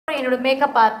என்னோட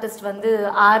makeup artist வந்து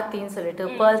ஆர்த்தின்னு சொல்லிட்டு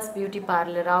பேர்ல்ஸ் பியூட்டி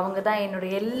பார்லர். அவங்க தான் என்னோட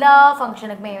எல்லா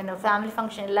ஃபங்க்ஷனுக்குமே, என்னோட ஃபேமிலி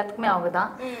ஃபங்க்ஷன் எல்லாத்துக்குமே அவங்க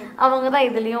தான்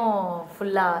இதுலேயும்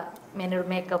ஃபுல்லாக என்னோட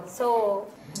மேக்கப். ஸோ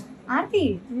ஆர்த்தி,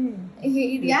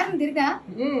 இது யாருன்னு தெரியுதா?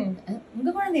 உங்க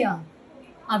குழந்தையா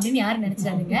அப்படின்னு யாரும்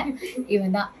நினைச்சாருங்க?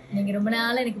 இவன் தான். நீங்க ரொம்ப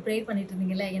நாள் எனக்கு ப்ரே பண்ணிட்டு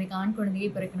இருந்தீங்கல்ல, எனக்கு ஆண் குழந்தையே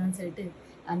பிறக்கணும்னு சொல்லிட்டு,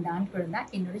 அந்த ஆண் குழந்தை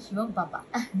என்னோட சிவம் பாப்பா.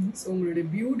 ஸோ உங்களுடைய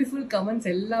பியூட்டிஃபுல் கமெண்ட்ஸ்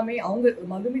எல்லாமே அவங்க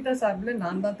மதுமிதா சார்பில்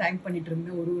நான் தான் தேங்க் பண்ணிட்டு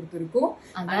இருந்தேன். ஒருத்தருக்கும்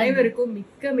அனைவருக்கும்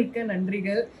மிக்க மிக்க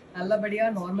நன்றிகள். நல்லபடியா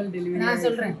நார்மல் டெலிவரி. நான்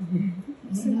சொல்றேன்,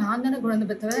 நான் தானே குழந்தை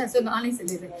பெற்றவன். ஸோ நானே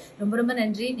சொல்லிடுறேன், ரொம்ப ரொம்ப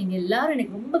நன்றி. நீங்க எல்லாரும்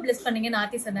எனக்கு ரொம்ப பிளஸ் பண்ணீங்கன்னு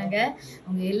ஆர்த்தி சொன்னாங்க.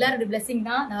 உங்க எல்லாரோட பிளஸிங்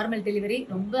தான் நார்மல் டெலிவரி.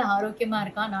 ரொம்ப ஆரோக்கியமா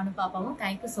இருக்கான் நானும் பாப்பாவும்.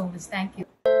 Thank you so much. Thank you.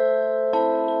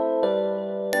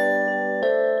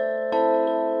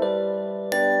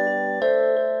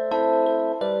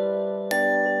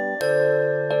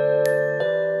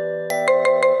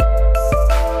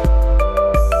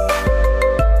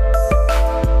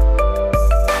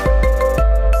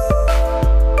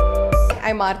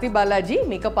 I'm Arthi Balaji,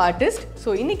 makeup artist. So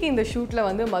இன்றைக்கி இந்த ஷூட்டில்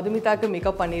வந்து மதுமிதாக்கு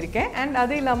மேக்கப் பண்ணியிருக்கேன். அண்ட்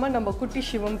அது இல்லாமல் நம்ம குட்டி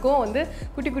சிவனுக்கும் வந்து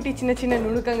குட்டி குட்டி சின்ன சின்ன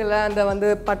நுணுக்கங்களை அந்த வந்து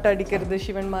பட்டை அடிக்கிறது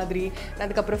சிவன் மாதிரி,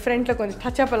 அதுக்கப்புறம் ஃப்ரண்ட்டில் கொஞ்சம்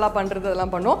டச்சப் எல்லாம் பண்ணுறது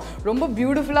அதெல்லாம் பண்ணோம். ரொம்ப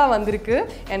பியூட்டிஃபுல்லாக வந்திருக்கு.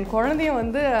 அண்ட் குழந்தைய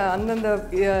வந்து அந்தந்த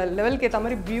லெவலுக்கு ஏற்ற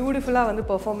மாதிரி பியூட்டிஃபுல்லாக வந்து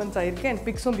பெர்ஃபார்மன்ஸ் ஆகிருக்கு. அண்ட்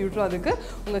பிக்ஸும் பியூட்டிஃபுல்லாக இருக்குது.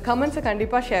 உங்கள் கமெண்ட்ஸை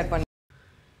கண்டிப்பாக ஷேர் பண்ணுங்கள்.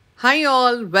 Hi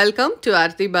all, welcome to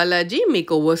Arthi Balaji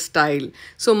Makeover Style.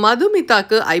 So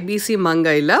மதுமிதாக்கு IBC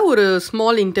மங்கையில் ஒரு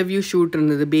ஸ்மால் இன்டர்வியூ ஷூட்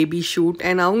இருந்தது, பேபி ஷூட்.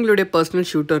 அண்ட் அவங்களுடைய பர்சனல்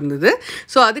ஷூட் இருந்தது.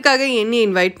 ஸோ அதுக்காக என்னை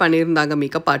இன்வைட் பண்ணியிருந்தாங்க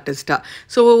மேக்கப் ஆர்டிஸ்ட்டாக.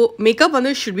 ஸோ மேக்கப்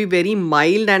வந்து should be very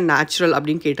mild and natural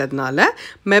அப்படின்னு கேட்டதுனால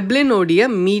மெப்ளினோடைய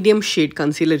மீடியம் ஷேட்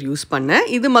கன்சீலர் யூஸ் பண்ணேன்.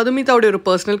 இது மதுமிதாவுடைய ஒரு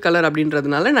பர்சனல் கலர்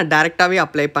அப்படின்றதுனால நான் டேரெக்டாகவே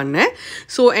அப்ளை பண்ணேன்.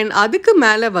 ஸோ அண்ட் அதுக்கு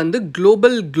மேலே வந்து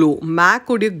global glow,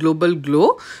 மேக்கோடைய global glow.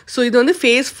 So இது வந்து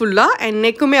ஃபேஸ் ஃபுல் அண்ட்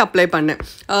நெக்குமே அப்ளை பண்ணேன்.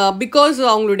 பிகாஸ்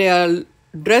அவங்களுடைய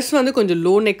ட்ரெஸ் வந்து கொஞ்சம்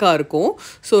லோ நெக்காக இருக்கும்.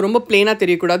 ஸோ ரொம்ப பிளெயினாக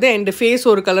தெரியக்கூடாது. அண்ட் ஃபேஸ்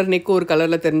ஒரு கலர், நெக் ஒரு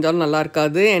கலரில் தெரிஞ்சாலும் நல்லா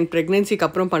இருக்காது. அண்ட் ப்ரெக்னென்சிக்கு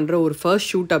அப்புறம் பண்ணுற ஒரு ஃபர்ஸ்ட்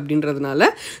ஷூட் அப்படின்றதுனால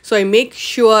so I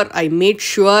made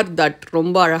sure that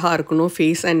ரொம்ப அழகாக இருக்கணும்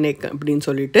ஃபேஸ் அண்ட் நெக் அப்படின்னு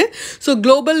சொல்லிட்டு. ஸோ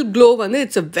குளோபல் க்ளோ வந்து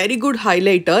it's a very good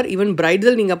highlighter. Even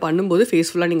bridal நீங்கள் பண்ணும்போது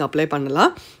ஃபேஸ் ஃபுல்லாக நீங்கள் அப்ளை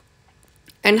பண்ணலாம்.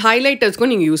 அண்ட் ஹைலைட்டர்ஸ்க்கும்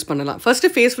நீங்கள் யூஸ் பண்ணலாம். ஃபஸ்ட்டு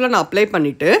ஃபேஸ் ஃபுல்லாக நான் அப்ளை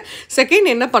பண்ணிவிட்டு செகண்ட்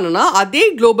என்ன பண்ணேன்னா அதே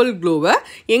குளோபல் க்ளோவை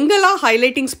எங்கெல்லாம்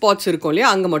ஹைலைட்டிங் ஸ்பாட்ஸ் இருக்கும் இல்லையா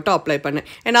அங்கே மட்டும் அப்ளை பண்ணேன்.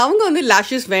 அண்ட் அவங்க வந்து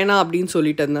லேஷஸ் வேணாம் அப்படின்னு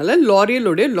சொல்லிட்டதுனால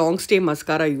லாரியலோடைய லாங் ஸ்டே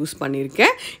மஸ்காரா யூஸ்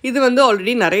பண்ணியிருக்கேன். இது வந்து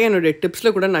ஆல்ரெடி நிறைய என்னுடைய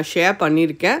டிப்ஸில் கூட நான் ஷேர்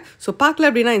பண்ணியிருக்கேன். ஸோ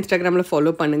பார்க்கல அப்படின்னா இன்ஸ்டாகிராமில்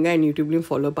ஃபாலோ பண்ணுங்கள் அண்ட் யூடியூப்லேயும்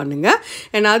ஃபாலோ பண்ணுங்கள்.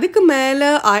 அண்ட் அதுக்கு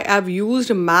மேலே I have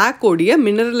used மேக்கோடைய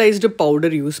மினரலைஸ்டு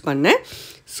powder use பண்ணேன்.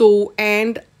 ஸோ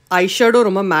அண்ட் ஐஷேடோ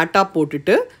ரொம்ப மேட்டாக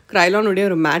போட்டுட்டு க்ரைலானுடைய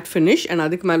ஒரு மேட் ஃபினிஷ் அண்ட்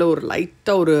அதுக்கு மேலே ஒரு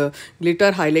லைட்டாக ஒரு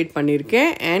கிளிட்டர் ஹைலைட்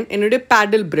பண்ணியிருக்கேன். அண்ட் என்னுடைய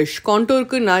பேடில் ப்ரஷ்,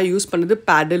 கான்டோருக்கு நான் யூஸ் பண்ணது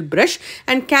பேடில் brush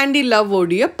and candy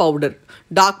லவ்வோடைய powder,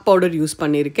 dark powder use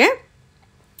பண்ணியிருக்கேன்.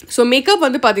 ஸோ மேக்கப்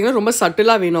வந்து பார்த்திங்கன்னா ரொம்ப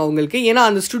சட்டிலாக வேணும் அவங்களுக்கு. ஏன்னா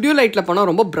அந்த ஸ்டுடியோ லைட்டில் போனால்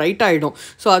ரொம்ப பிரைட் ஆகிடும்.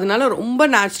 ஸோ அதனால ரொம்ப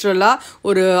நேச்சுரலாக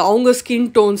ஒரு அவங்க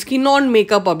ஸ்கின் ஆன்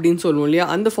மேக்கப் அப்படின்னு சொல்லுவோம் இல்லையா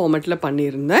அந்த ஃபார்மேட்டில்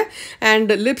பண்ணியிருந்தேன்.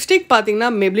 அண்ட் லிப்ஸ்டிக் பார்த்திங்கன்னா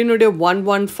மெப்ளினுடைய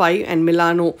 115 அண்ட்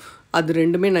மிலானோ அது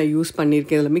ரெண்டுமே நான் யூஸ்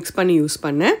பண்ணியிருக்கேன். இதில் மிக்ஸ் பண்ணி யூஸ்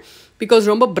பண்ணேன்.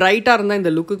 பிகாஸ் ரொம்ப பிரைட்டாக இருந்தால்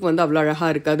இந்த லுக்குக்கு வந்து அவ்வளோ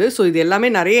அழகாக இருக்காது. ஸோ இது எல்லாமே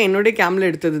நிறைய என்னுடைய கேமில்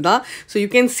எடுத்தது தான். ஸோ யூ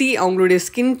கேன் சி அவங்களுடைய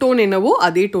ஸ்கின் டோன் என்னவோ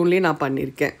அதே டோன்லேயே நான்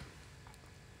பண்ணியிருக்கேன்.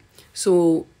 ஸோ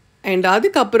அண்ட்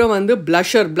அதுக்கப்புறம் வந்து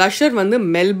ப்ளஷர் வந்து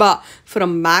மெல்பா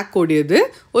ஃப்ரம் மேக்கோடையது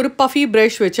ஒரு பஃபி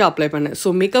ப்ரஷ் வச்சு அப்ளை பண்ணேன்.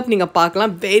 ஸோ மேக்கப் நீங்கள்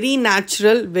பார்க்கலாம் வெரி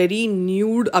நேச்சுரல், வெரி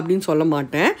நியூட் அப்படின்னு சொல்ல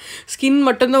மாட்டேன். ஸ்கின்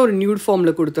மட்டும்தான் ஒரு நியூட்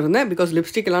ஃபார்மில் கொடுத்துருந்தேன். பிகாஸ்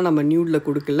லிப்ஸ்டிக்கெல்லாம் நம்ம நியூடில்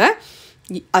கொடுக்கல.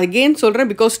 அகெயின் சொல்கிறேன்,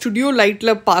 பிகாஸ் ஸ்டுடியோ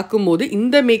லைட்டில் பார்க்கும்போது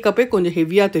இந்த மேக்கப்பே கொஞ்சம்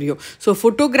ஹெவியாக தெரியும். So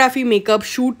photography makeup,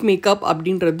 shoot makeup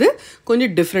அப்படின்றது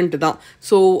கொஞ்சம் டிஃப்ரெண்ட்டு தான்.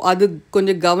 ஸோ அது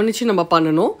கொஞ்சம் கவனித்து நம்ம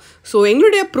பண்ணணும். ஸோ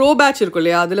எங்களுடைய ப்ரோ பேட்ச் இருக்கும்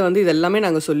இல்லையா அதில் வந்து இது எல்லாமே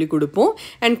நாங்கள் சொல்லிக் கொடுப்போம்.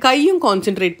 அண்ட் கையும்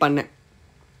கான்சென்ட்ரேட் பண்ணேன்.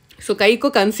 ஸோ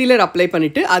கைக்கும் கன்சீலர் அப்ளை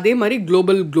பண்ணிவிட்டு அதே மாதிரி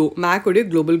குளோபல் க்ளோ, மேக்கோடைய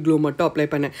குளோபல் க்ளோ மட்டும் அப்ளை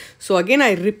பண்ணேன். So again I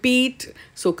repeat.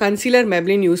 So concealer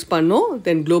Maybelline use பண்ணோம்,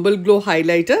 தென் global glow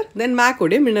highlighter, then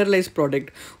மேக்கோடைய மினரலைஸ்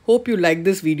product. Hope you like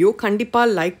this video.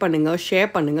 கண்டிப்பாக லைக் பண்ணுங்கள், ஷேர்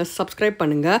பண்ணுங்கள், சப்ஸ்கிரைப்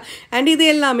பண்ணுங்கள். அண்ட் இது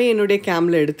எல்லாமே என்னுடைய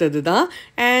கேமில் எடுத்தது தான்.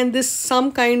 And this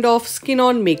some kind of skin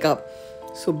on makeup.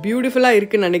 So பியூட்டிஃபுல்லாக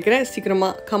இருக்குன்னு நினைக்கிறேன்.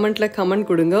 சீக்கிரமாக கமெண்ட்டில் கமெண்ட்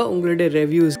கொடுங்க உங்களுடைய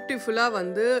ரிவ்யூஸ். பியூட்டிஃபுல்லாக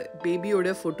வந்து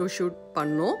பேபியோட ஃபோட்டோஷூட்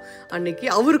பண்ணோம் அன்றைக்கி.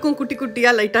 அவருக்கும் குட்டி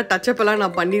குட்டியாக லைட்டாக டச்சப்பெல்லாம்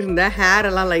நான் பண்ணியிருந்தேன். ஹேர்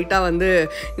எல்லாம் லைட்டாக வந்து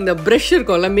இந்த ப்ரஷ்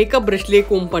இருக்கும்ல மேக்கப் ப்ரஷ்லேயே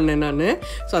கோம் பண்ணேன் நான்.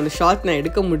 ஸோ அந்த ஷார்ட் நான்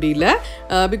எடுக்க முடியல.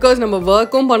 பிகாஸ் நம்ம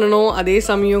ஒர்க்கும் பண்ணணும், அதே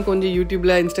சமயம் கொஞ்சம்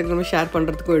யூடியூப்பில் இன்ஸ்டாகிராமில் ஷேர்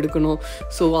பண்ணுறதுக்கும் எடுக்கணும்.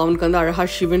 ஸோ அவனுக்கு வந்து அழகாக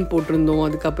சிவன் போட்டிருந்தோம்,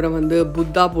 அதுக்கப்புறம் வந்து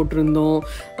புத்தா போட்டிருந்தோம்.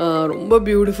 ரொம்ப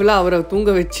பியூட்டிஃபுல்லாக அவரை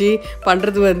தூங்க வச்சு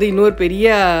பண்ணுறது வந்து இன்னொரு பெரிய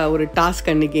பெரிய ஒரு டாஸ்க்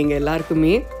அன்றைக்கி எங்கள்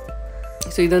எல்லாருக்குமே.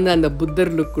 ஸோ இது வந்து அந்த புத்தர்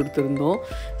லுக் கொடுத்துருந்தோம்.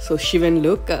 ஸோ சிவன்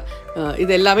லுக்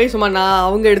இது எல்லாமே சும்மா நான்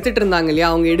அவங்க எடுத்துகிட்டு இருந்தாங்க இல்லையா,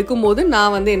 அவங்க எடுக்கும்போது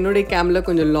நான் வந்து என்னுடைய கேமில்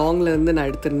கொஞ்சம் லாங்கில் இருந்து நான்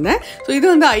எடுத்திருந்தேன். ஸோ இது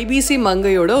வந்து ஐபிசி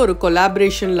மங்கையோட ஒரு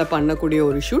கொலாபரேஷனில் பண்ணக்கூடிய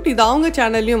ஒரு ஷூட். இது அவங்க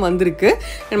சேனல்லையும் வந்திருக்கு.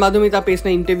 அண்ட் மதுமிதா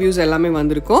பேசின இன்டர்வியூஸ் எல்லாமே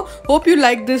வந்திருக்கும். Hope you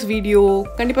like this video.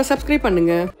 கண்டிப்பாக சப்ஸ்கிரைப்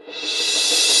பண்ணுங்கள்.